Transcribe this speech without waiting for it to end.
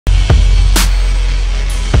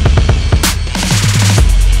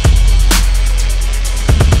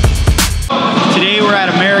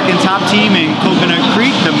team in Coconut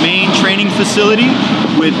Creek, the main training facility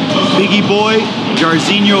with Biggie Boy,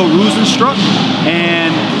 Jairzinho Rozenstruik,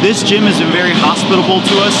 and this gym has been very hospitable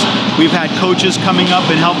to us. We've had coaches coming up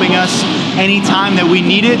and helping us anytime that we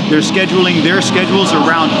need it. They're scheduling their schedules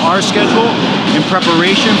around our schedule in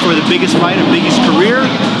preparation for the biggest fight of Biggie's career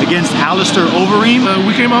against Alistair Overeem.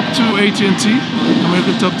 We came up to AT&T,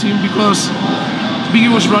 American Top Team, because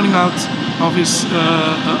Biggie was running out of his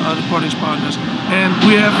Polish partners, and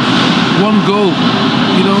we have one goal,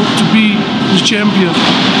 you know, to be the champion.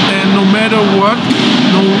 And no matter what,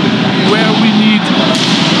 where we need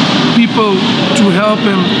people to help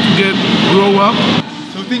him to grow up.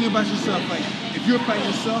 So think about yourself, like if you're fighting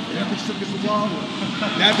yourself and you put yourself against the wall,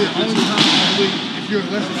 that's the only time probably, if you're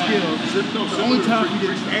less skilled, it's the only time you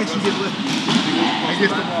can actually get left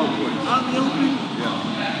against the wall. Out in the open?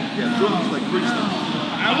 Yeah, drums like freestyle.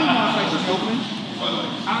 I wouldn't want to fight in the open.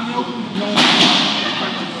 Out in the open, no one wants to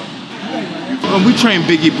fight. When we train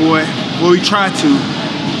Biggie Boy, well, we try to,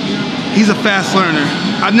 he's a fast learner.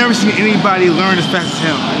 I've never seen anybody learn as fast as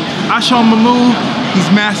him. I show him a move, he's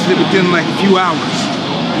mastered it within like a few hours.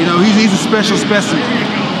 You know, he's a special specimen,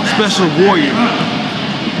 special warrior.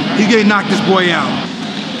 He's gonna knock this boy out.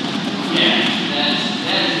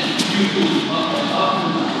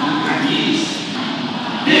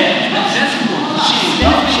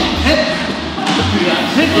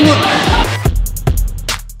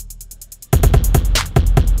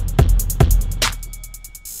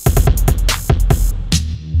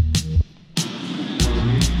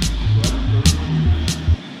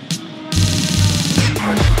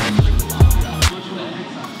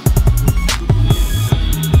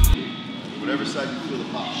 Whatever side you feel the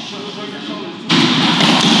pop.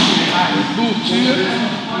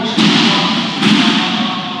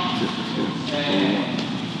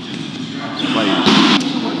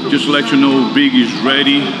 Just to let you know, Big is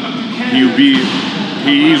ready.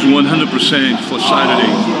 He is 100% for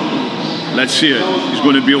Saturday. Let's see it. It's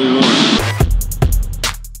going to be a war.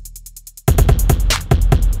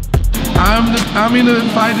 I'm in the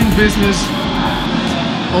fighting business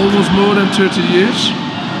almost more than 30 years.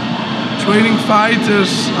 Training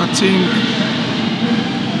fighters, I think,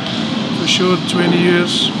 for sure 20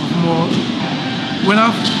 years or more. When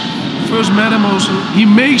I first met him also, he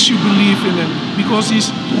makes you believe in him because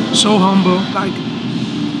he's so humble. Like,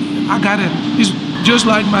 I got him. He's just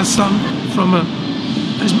like my son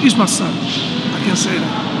he's my son. I can say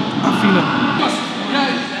that. I feel him.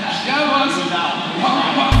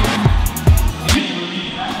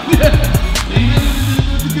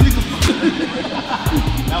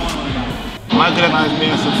 Mike recognized me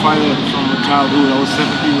as a fighter from childhood. I was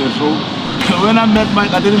 17 years old. When I met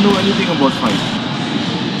Mike, I didn't know anything about fighting.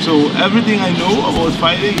 So everything I know about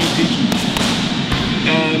fighting, he teach me.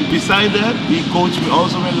 And beside that, he coached me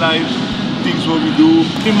also in life, things what we do.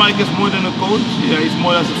 Mike is more than a coach. Yeah, he's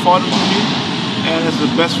more as a father to me and as a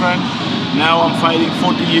best friend. Now I'm fighting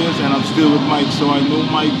 40 years and I'm still with Mike, so I know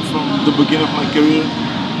Mike from the beginning of my career.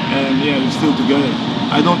 And yeah, we're still together.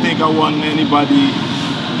 I don't think I want anybody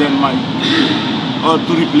than Mike, or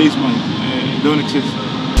to replace Mike. Don't exist.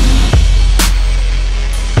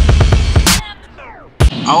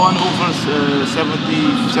 I won over 75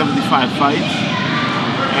 fights,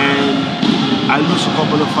 and I lose a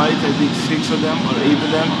couple of fights. I think 6 of them or 8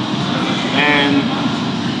 of them, and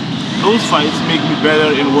those fights make me better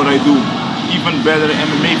in what I do, even better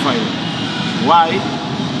MMA fighter. Why?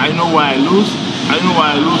 I know why I lose. I know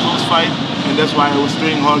why I lose those fights, and that's why I was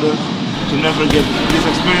training harder to never get this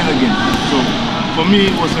experience again. So for me,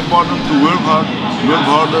 it was important to work hard, work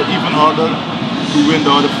harder, even harder, to win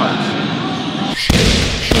the other fights.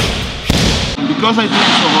 Because I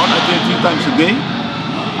train so hard, I train 3 times a day.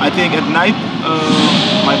 I think at night,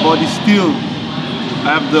 my body still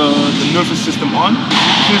have the nervous system on.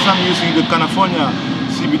 Since I'm using the CANNAFORNIA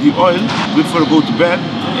CBD oil before I go to bed,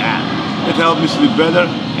 yeah, it helps me sleep better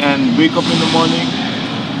and wake up in the morning,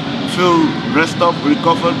 feel rest up,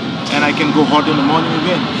 recovered, and I can go hard in the morning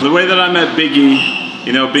again. The way that I met Biggie,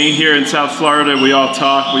 you know, being here in South Florida, we all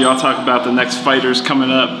talk about the next fighters coming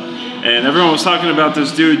up. And everyone was talking about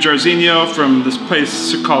this dude, Jairzinho, from this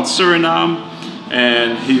place called Suriname.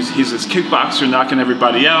 And he's this kickboxer knocking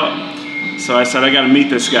everybody out. So I said, I gotta meet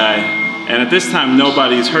this guy. And at this time,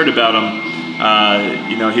 nobody's heard about him.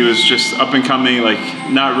 You know, he was just up and coming, like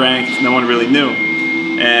not ranked, no one really knew.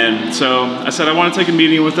 And so I said, I wanna take a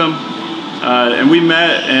meeting with him. And we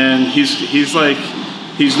met, and he's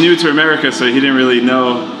new to America, so he didn't really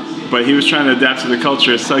know, but he was trying to adapt to the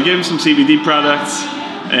culture. So I gave him some CBD products,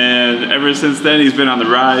 and ever since then he's been on the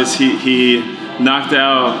rise. He knocked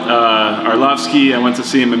out Arlovsky. I went to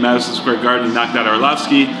see him in Madison Square Garden. He knocked out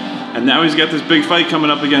Arlovsky, And now he's got this big fight coming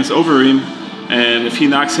up against Overeem. And if he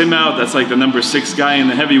knocks him out, that's like the #6 guy in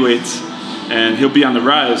the heavyweights. And he'll be on the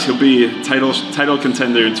rise. He'll be a title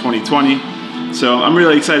contender in 2020. So I'm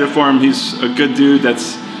really excited for him. He's a good dude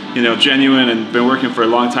that's, you know, genuine and been working for a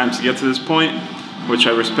long time to get to this point, which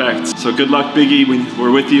I respect. So good luck, Biggie.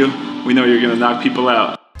 We're with you. We know you're gonna knock people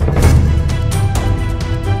out.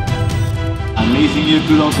 Amazing year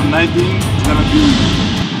 2019. It's gonna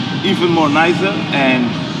be even more nicer, and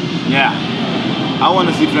yeah, I want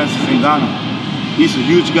to see Francis Ngannou. He's a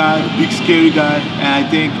huge guy, a big scary guy, and I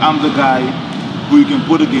think I'm the guy who you can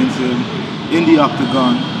put against him in the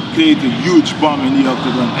octagon, create a huge bomb in the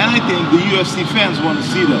octagon. And I think the UFC fans want to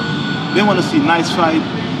see that. They want to see nice fight,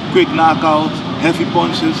 quick knockout, heavy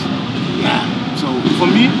punches. Yeah, so for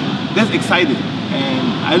me, that's exciting.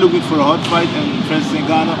 And I'm looking for a hot fight, and Francis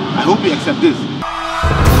Ngannou, I hope he accepts this.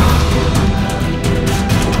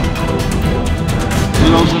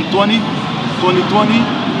 2020,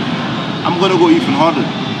 I'm gonna go even harder.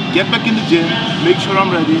 Get back in the gym, make sure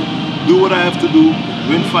I'm ready, do what I have to do,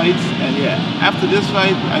 win fights, and yeah, after this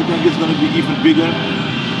fight, I think it's gonna be even bigger.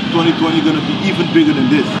 2020 gonna be even bigger than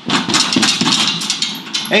this.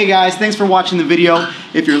 Hey guys, thanks for watching the video.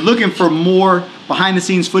 If you're looking for more behind the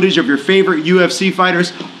scenes footage of your favorite UFC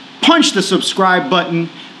fighters, punch the subscribe button.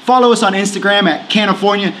 Follow us on Instagram at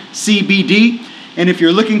CANNAFORNIA CBD. And if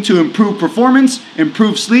you're looking to improve performance,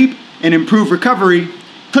 improve sleep, and improve recovery,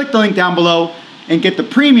 click the link down below and get the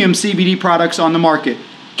premium CBD products on the market.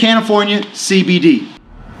 CANNAFORNIA CBD.